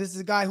bit. So this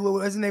is a guy who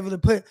wasn't able to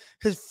put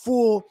his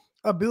full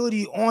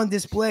ability on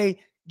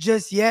display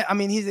just yet. I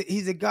mean,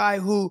 he's a guy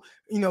who,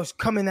 is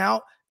coming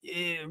out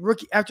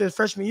rookie after his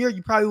freshman year.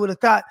 You probably would have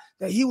thought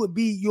that he would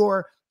be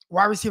your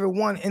wide receiver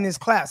 1 in this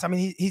class. I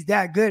mean, he's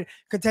that good.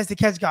 Contested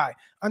catch guy.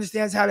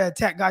 Understands how to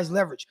attack guys'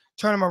 leverage,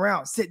 turn them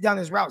around, sit down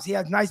his routes. He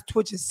has nice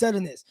twitch and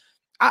suddenness.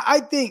 I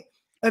think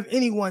of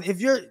anyone,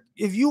 if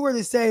you were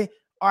to say,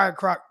 all right,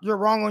 Croc, you're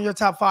wrong on your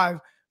top 5,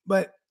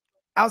 but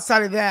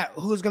outside of that,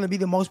 who's going to be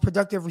the most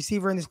productive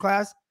receiver in this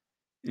class?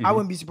 I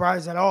wouldn't be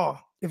surprised at all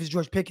if it's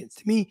George Pickens.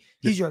 To me,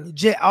 he's your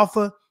legit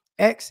alpha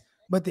X,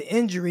 but the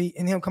injury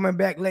and him coming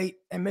back late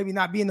and maybe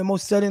not being the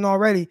most sudden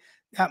already,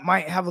 that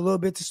might have a little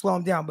bit to slow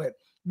him down. But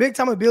big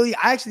time ability,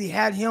 I actually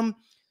had him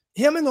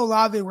and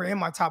Olave were in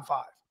my top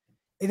 5.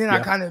 And then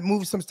I kind of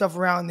moved some stuff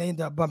around and they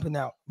ended up bumping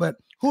out. But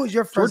who is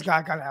your first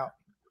guy kind of out?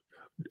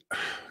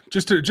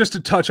 Just to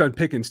touch on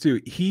Pickens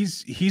too,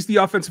 he's the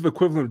offensive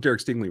equivalent of Derek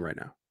Stingley right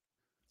now.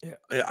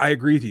 Yeah, I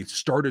agree with you. He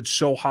started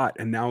so hot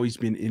and now he's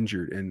been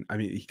injured. And I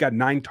mean, he got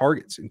 9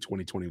 targets in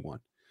 2021.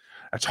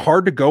 That's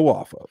hard to go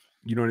off of.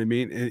 You know what I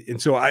mean?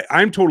 And so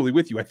I'm totally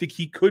with you. I think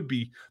he could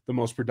be the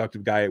most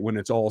productive guy when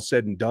it's all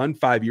said and done.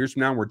 5 years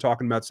from now, we're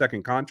talking about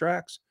second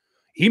contracts.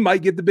 He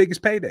might get the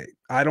biggest payday.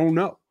 I don't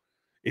know.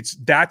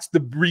 That's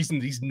the reason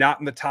he's not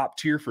in the top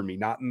tier for me,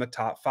 not in the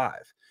top 5,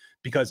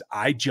 because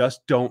I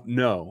just don't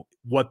know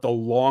what the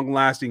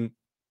long-lasting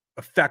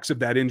effects of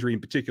that injury in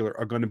particular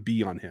are going to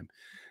be on him.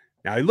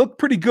 Now, he looked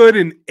pretty good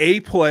in a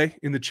play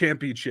in the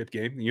championship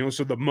game,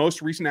 so the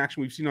most recent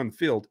action we've seen on the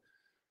field.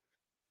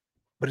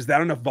 But is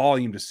that enough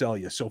volume to sell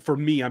you? So for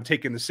me, I'm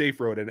taking the safe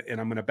road and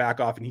I'm going to back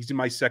off. And he's in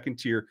my second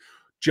tier,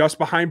 just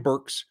behind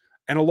Burks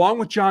and along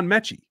with John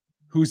Mechie,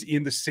 who's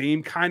in the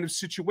same kind of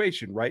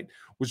situation, right?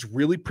 Was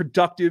really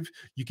productive.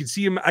 You can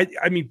see him.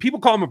 I mean, people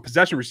call him a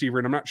possession receiver,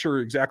 and I'm not sure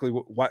exactly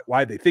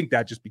why they think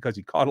that, just because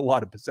he caught a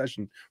lot of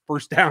possession,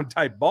 first down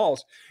type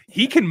balls.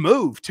 He can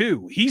move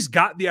too. He's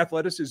got the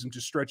athleticism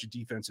to stretch a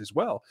defense as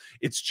well.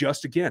 It's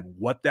just, again,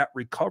 what that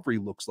recovery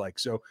looks like.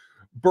 So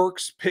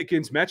Burks,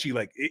 Pickens, Mechie,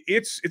 like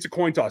it's a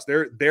coin toss.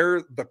 They're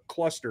the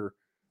cluster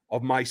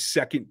of my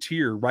second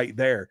tier right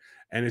there,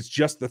 and it's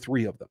just the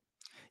 3 of them.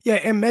 Yeah,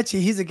 and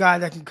Mechie, he's a guy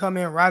that can come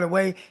in right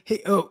away.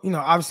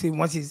 Obviously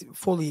once he's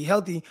fully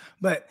healthy,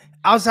 but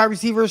outside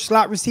receiver,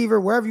 slot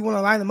receiver, wherever you want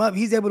to line him up,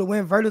 he's able to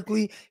win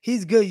vertically.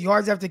 He's good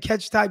yards after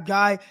catch type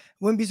guy.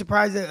 Wouldn't be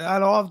surprised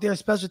at all if there's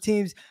special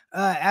teams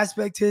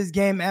aspect to his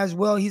game as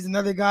well. He's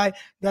another guy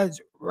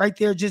that's right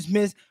there, just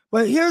missed.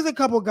 But here's a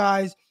couple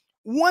guys.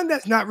 One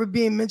that's not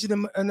being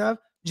mentioned enough,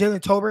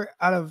 Jalen Tolbert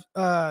out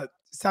of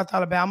South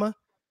Alabama.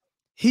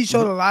 He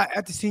showed a lot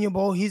at the Senior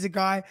Bowl. He's a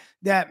guy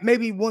that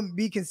maybe wouldn't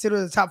be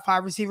considered a top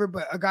 5 receiver,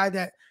 but a guy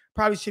that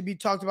probably should be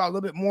talked about a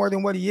little bit more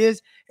than what he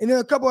is. And then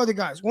a couple other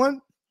guys.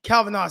 One,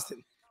 Calvin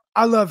Austin.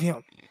 I love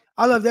him.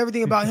 I loved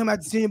everything about him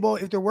at the Senior Bowl.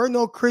 If there were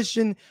no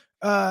Christian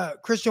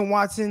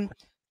Watson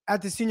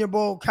at the Senior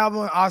Bowl,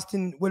 Calvin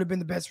Austin would have been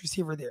the best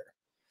receiver there.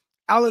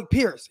 Alec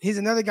Pierce, he's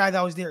another guy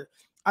that was there.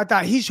 I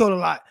thought he showed a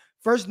lot.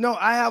 First note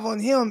I have on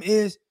him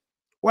is,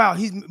 wow,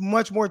 he's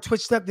much more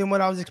twitch step than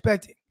what I was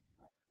expecting.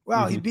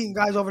 Wow, he's beating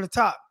guys over the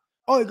top.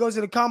 Oh, he goes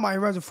to the combine, he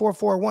runs a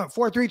 4.41,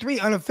 4.33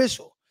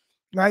 unofficial,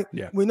 right?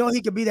 Yeah. We know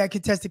he could be that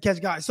contested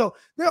catch guy. So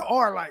there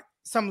are like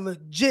some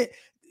legit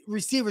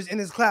receivers in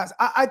this class.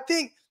 I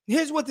think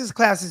here's what this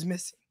class is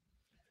missing.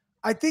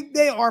 I think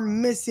they are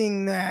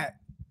missing that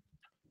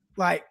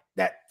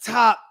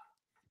top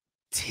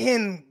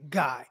 10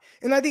 guy.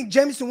 And I think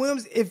Jameson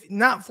Williams, if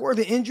not for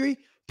the injury,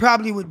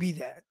 probably would be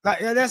that.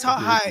 Like, that's how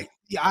high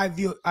Yeah, I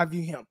view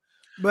him.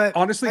 But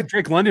honestly,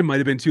 Drake London might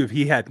have been too if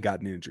he hadn't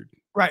gotten injured.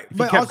 Right. If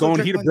he kept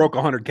going, he'd have broke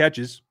 100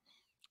 catches.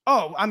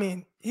 Oh, I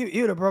mean,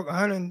 he would have broke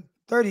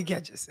 130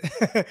 catches.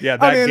 Yeah,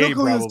 that game look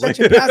who he was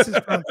catching passes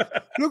from.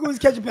 Look who he's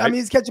catching. Right? I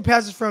mean, he's catching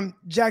passes from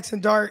Jackson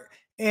Dart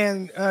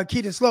and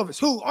Keaton Slovis,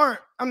 who aren't.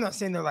 I'm not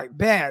saying they're like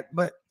bad,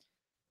 but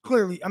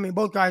clearly, I mean,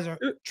 both guys are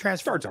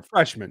transferred. Starts a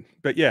freshman,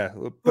 but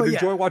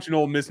enjoy watching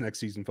Ole Miss next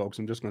season, folks.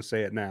 I'm just going to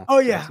say it now. Oh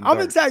yeah, I'm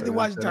excited to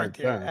watch Dart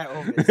there at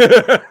Ole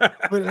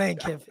Miss with Lane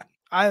Kiffin.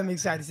 I am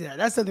excited to see that.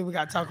 That's something we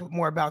got to talk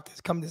more about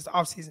this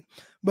offseason.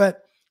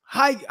 But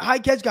high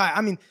catch guy.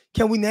 I mean,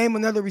 can we name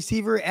another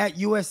receiver at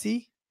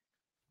USC?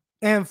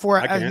 And for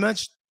as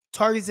much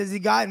targets as he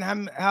got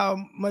and how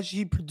much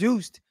he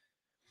produced,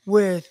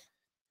 with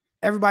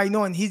everybody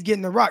knowing he's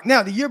getting the rock.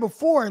 Now, the year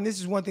before, and this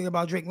is one thing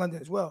about Drake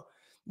London as well.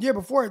 The year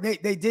before, they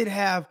did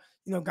have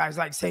guys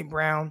like St.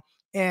 Brown,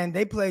 and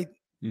they played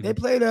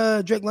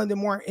Drake London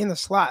more in the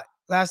slot.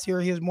 Last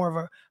year, he was more of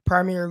a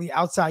primarily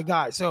outside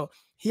guy. So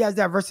he has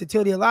that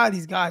versatility, a lot of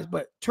these guys,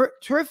 but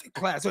terrific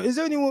class. So is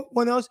there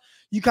anyone else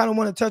you kind of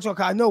want to touch on?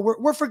 I know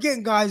we're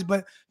forgetting guys,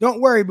 but don't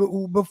worry. But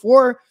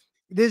before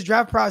this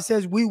draft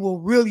process, we will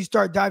really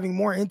start diving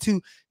more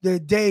into the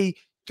day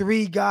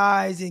 3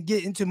 guys and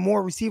get into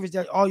more receivers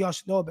that all y'all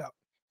should know about.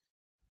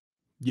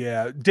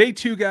 Yeah, day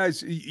 2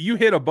 guys, you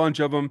hit a bunch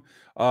of them.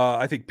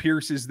 I think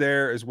Pierce is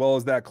there as well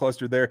as that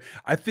cluster there.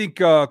 I think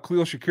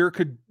Khalil Shakir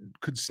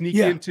could sneak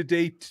into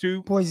day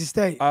 2. Boise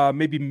State.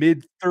 Maybe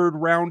mid-3rd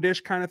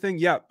roundish kind of thing.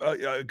 Yeah,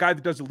 a guy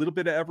that does a little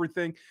bit of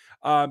everything.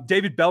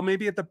 David Bell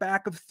maybe at the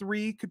back of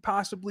 3 could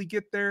possibly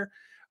get there.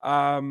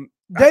 David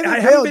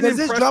Bell, does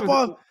this drop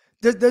off?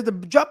 Does the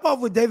drop off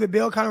with David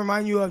Bell kind of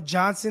remind you of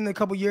Johnson a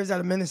couple years out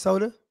of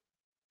Minnesota?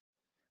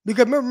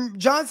 Because remember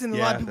Johnson, a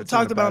lot of people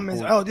talked about him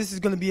as, this is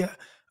going to be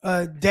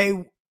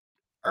a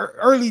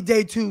early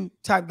day 2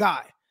 type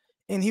guy,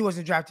 and he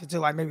wasn't drafted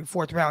till like maybe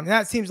 4th round. And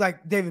that seems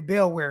like David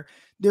Bell, where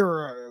there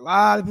were a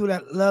lot of people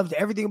that loved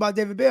everything about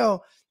David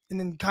Bell, and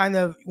then kind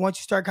of once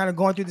you start kind of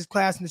going through this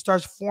class and it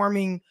starts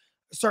forming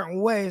a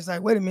certain way, it's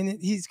like, wait a minute,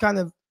 he's kind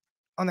of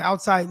on the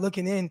outside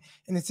looking in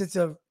the sense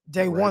of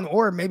day 1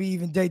 or maybe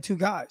even day 2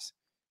 guys.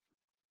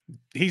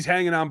 He's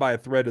hanging on by a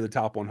thread to the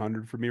top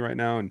 100 for me right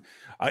now. And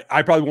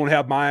I probably won't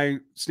have my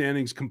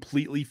standings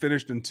completely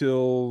finished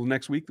until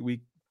next week,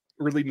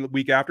 early the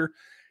week after.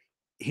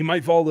 He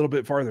might fall a little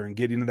bit farther and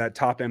get into that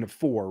top end of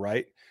 4,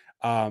 right?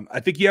 I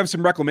think you have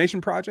some reclamation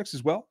projects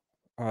as well.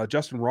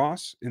 Justin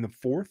Ross in the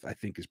 4th, I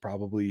think, is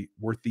probably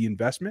worth the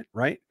investment,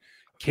 right?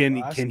 Can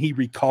he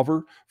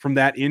recover from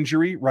that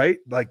injury, right?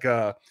 Like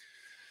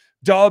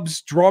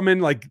Dubs,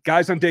 Drummond, like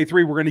guys on day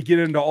 3, we're going to get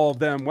into all of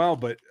them. Well,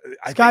 but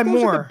I think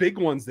those are the big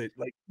ones that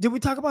like. Did we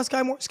talk about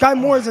Sky Moore? Sky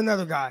Moore is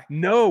another guy.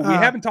 No, we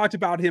haven't talked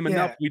about him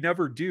enough. We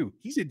never do.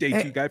 He's a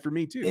day 2 guy for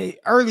me too.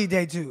 Early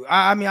day 2.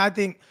 I mean, I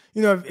think,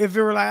 if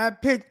it were like I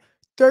picked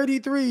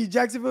 33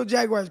 Jacksonville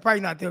Jaguars,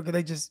 probably not there because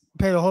they just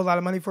paid a whole lot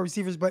of money for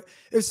receivers. But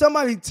if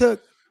somebody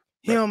took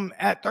him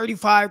at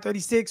 35,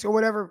 36 or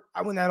whatever,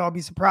 I wouldn't at all be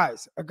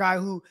surprised. A guy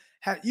who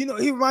had, he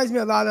reminds me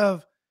a lot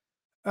of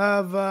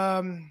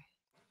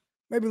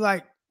maybe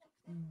like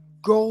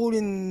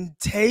Golden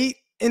Tate.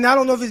 And I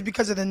don't know if it's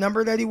because of the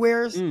number that he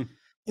wears,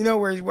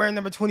 where he's wearing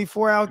number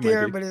 24 out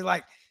there, but it's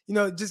like,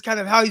 just kind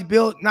of how he's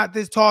built, not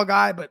this tall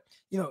guy, but,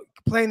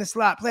 play in the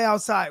slot, play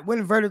outside,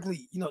 win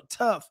vertically,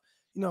 tough,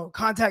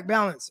 contact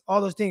balance,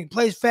 all those things,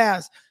 plays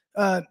fast,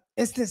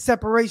 instant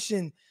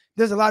separation.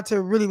 There's a lot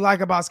to really like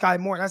about Sky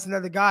Moore. That's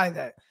another guy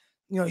that,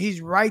 he's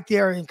right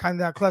there in kind of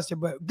that cluster,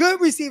 but good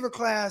receiver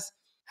class.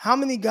 How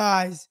many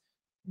guys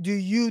do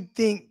you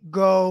think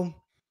go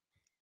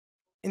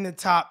in the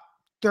top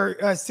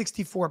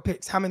 64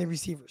 picks? How many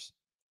receivers?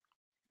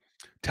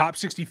 Top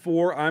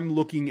 64, I'm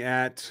looking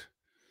at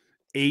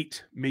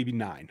 8, maybe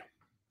 9.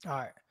 All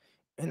right.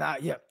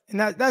 And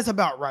that's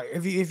about right.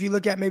 If you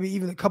look at maybe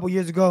even a couple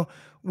years ago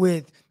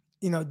with,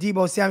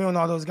 Deebo Samuel and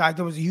all those guys,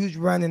 there was a huge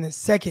run in the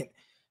 2nd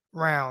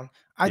round.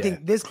 I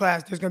think this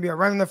class, there's going to be a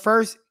run in the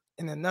 1st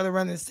and another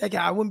run in the 2nd.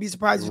 I wouldn't be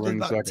surprised if there's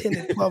about 10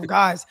 to 12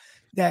 guys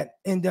that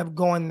end up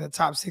going in the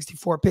top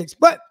 64 picks.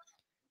 But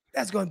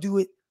that's going to do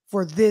it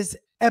for this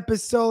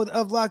episode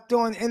of Locked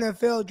On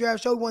NFL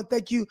Draft Show. We want to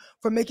thank you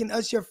for making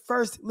us your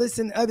first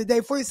listen of the day.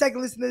 For your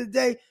second listen of the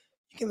day,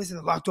 you can listen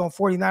to Locked On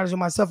 49ers with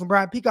myself and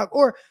Brian Peacock,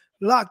 or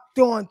Locked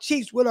On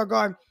Chiefs with our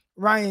guard,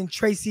 Ryan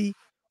Tracy.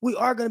 We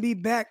are going to be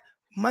back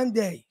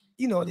Monday.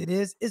 You know what it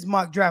is. It's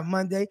Mock Draft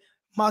Monday,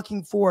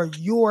 mocking for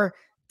your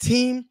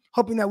team,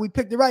 hoping that we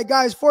pick the right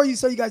guys for you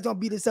so you guys don't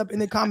beat us up in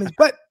the comments.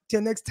 But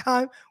till next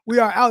time, we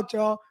are out,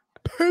 y'all.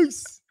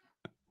 Peace.